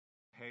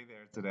Hey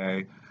there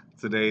today.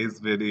 Today's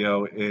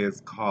video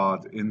is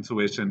called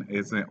Intuition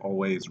Isn't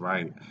Always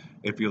Right.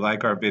 If you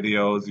like our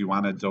videos, you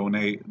want to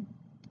donate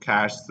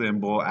cash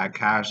symbol at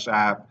Cash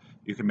App,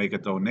 you can make a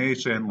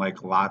donation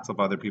like lots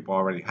of other people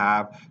already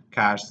have,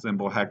 cash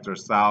symbol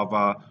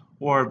HectorSalva,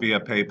 or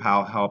via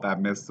PayPal help at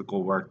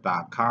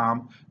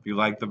mysticalwork.com. If you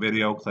like the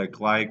video,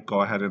 click like,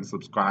 go ahead and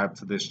subscribe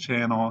to this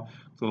channel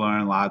to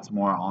learn lots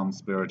more on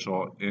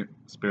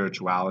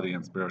spirituality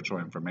and spiritual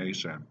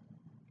information.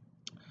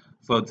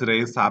 So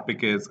today's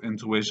topic is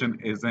intuition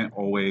isn't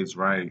always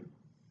right.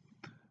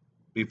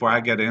 Before I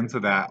get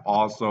into that,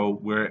 also,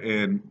 we're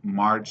in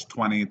March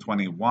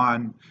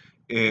 2021.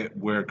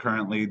 We're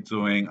currently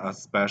doing a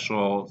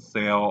special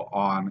sale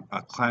on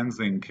a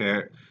cleansing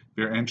kit. If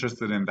you're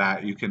interested in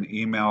that, you can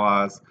email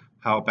us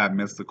help at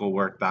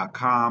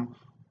mysticalwork.com,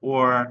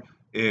 or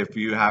if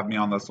you have me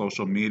on the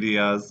social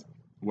medias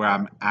where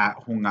I'm at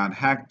Hungan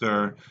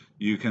Hector,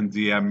 you can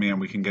DM me and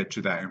we can get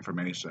you that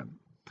information.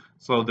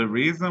 So the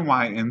reason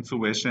why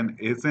intuition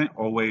isn't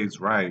always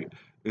right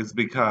is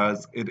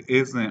because it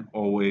isn't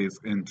always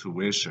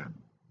intuition.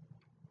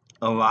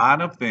 A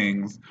lot of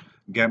things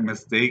get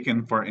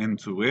mistaken for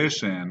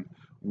intuition,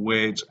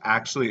 which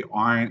actually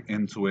aren't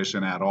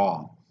intuition at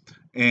all.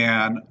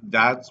 And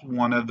that's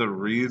one of the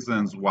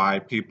reasons why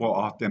people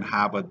often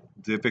have a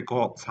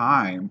difficult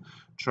time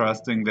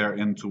trusting their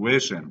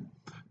intuition,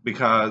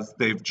 because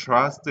they've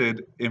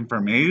trusted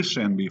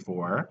information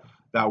before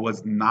that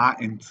was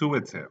not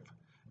intuitive.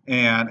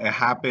 And it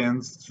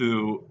happens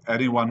to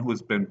anyone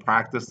who's been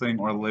practicing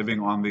or living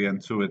on the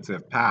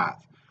intuitive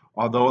path.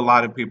 Although a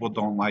lot of people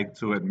don't like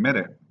to admit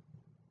it,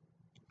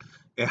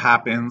 it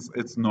happens,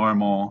 it's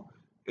normal,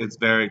 it's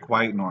very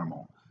quite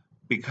normal.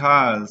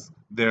 Because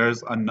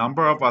there's a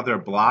number of other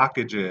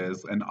blockages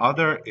and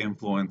other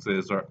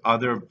influences or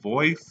other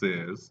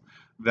voices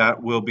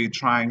that will be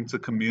trying to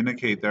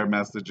communicate their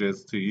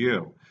messages to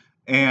you.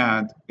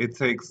 And it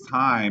takes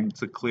time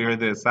to clear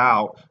this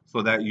out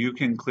so that you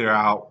can clear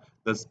out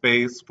the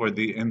space for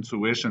the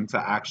intuition to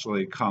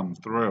actually come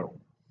through.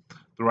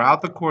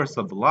 Throughout the course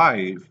of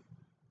life,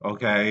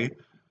 okay,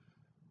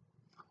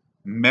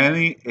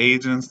 many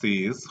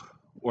agencies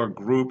or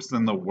groups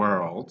in the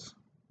world,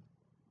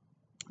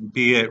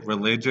 be it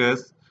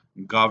religious,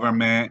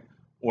 government,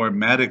 or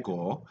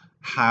medical,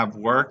 have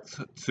worked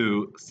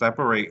to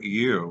separate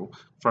you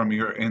from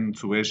your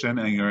intuition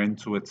and your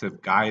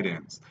intuitive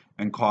guidance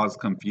and cause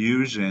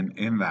confusion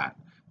in that.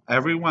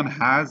 Everyone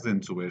has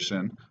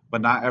intuition,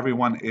 but not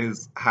everyone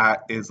is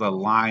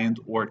aligned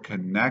or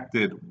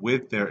connected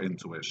with their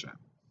intuition.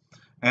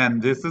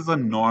 And this is a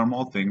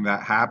normal thing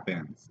that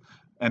happens.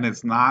 And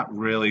it's not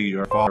really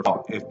your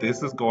fault. If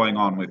this is going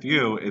on with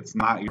you, it's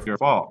not your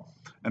fault.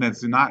 And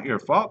it's not your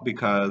fault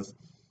because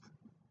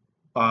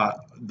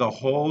the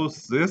whole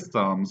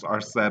systems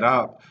are set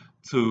up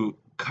to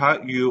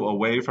cut you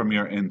away from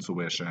your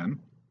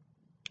intuition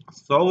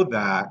so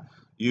that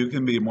you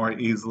can be more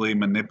easily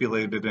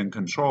manipulated and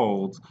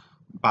controlled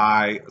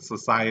by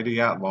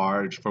society at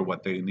large for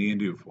what they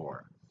need you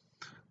for.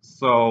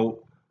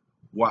 So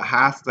what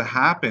has to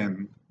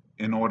happen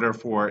in order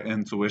for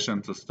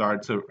intuition to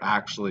start to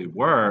actually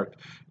work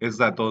is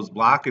that those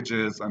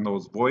blockages and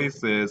those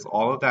voices,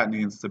 all of that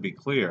needs to be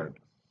cleared.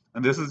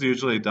 And this is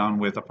usually done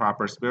with a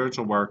proper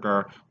spiritual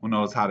worker who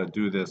knows how to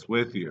do this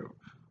with you,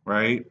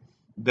 right?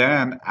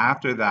 Then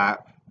after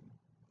that,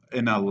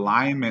 an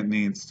alignment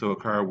needs to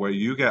occur where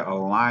you get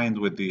aligned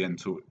with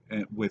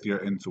with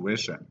your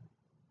intuition.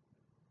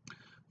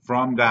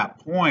 From that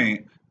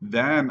point,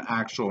 then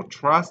actual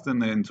trust in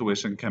the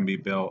intuition can be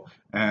built,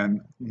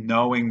 and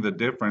knowing the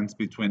difference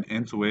between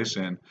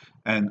intuition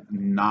and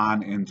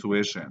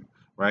non-intuition,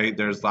 right?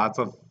 There's lots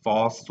of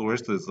false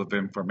sources of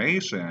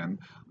information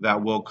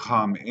that will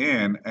come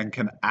in and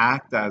can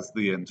act as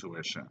the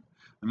intuition.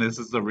 And this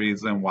is the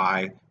reason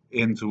why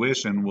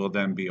intuition will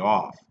then be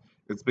off.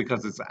 It's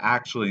because it's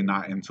actually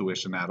not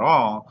intuition at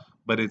all,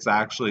 but it's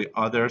actually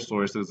other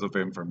sources of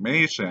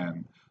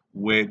information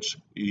which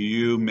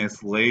you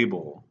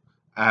mislabel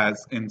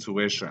as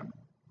intuition.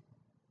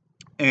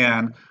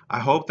 And I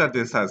hope that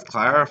this has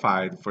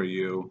clarified for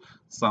you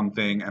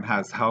something and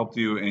has helped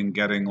you in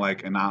getting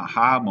like an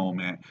aha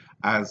moment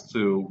as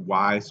to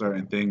why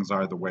certain things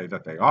are the way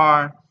that they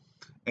are.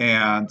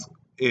 And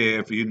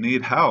if you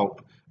need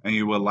help and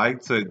you would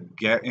like to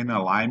get in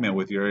alignment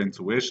with your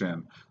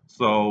intuition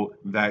so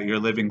that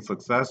you're living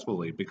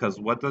successfully, because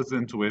what does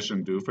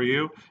intuition do for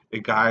you?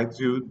 It guides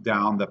you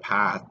down the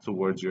path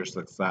towards your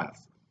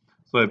success.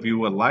 So if you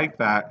would like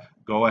that,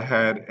 go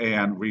ahead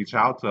and reach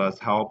out to us,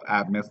 help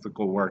at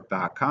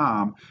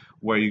mysticalwork.com,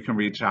 where you can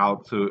reach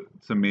out to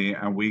me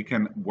and we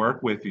can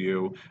work with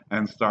you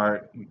and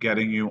start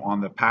getting you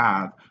on the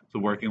path to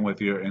working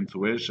with your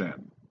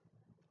intuition.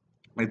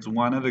 It's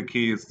one of the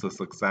keys to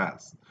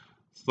success.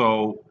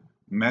 So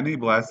many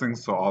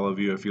blessings to all of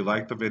you. If you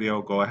like the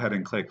video, go ahead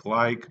and click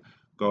like,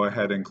 go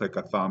ahead and click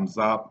a thumbs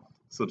up.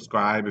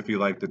 Subscribe if you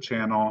like the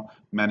channel.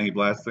 Many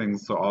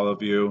blessings to all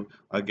of you.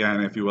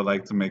 Again, if you would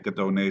like to make a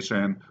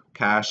donation,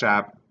 Cash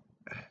App,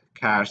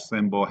 cash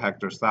symbol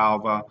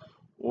HectorSalva,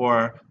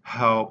 or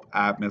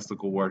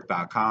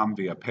help@mysticalwork.com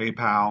via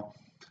PayPal.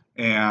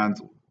 And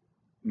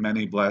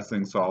many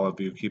blessings to all of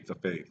you. Keep the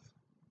faith.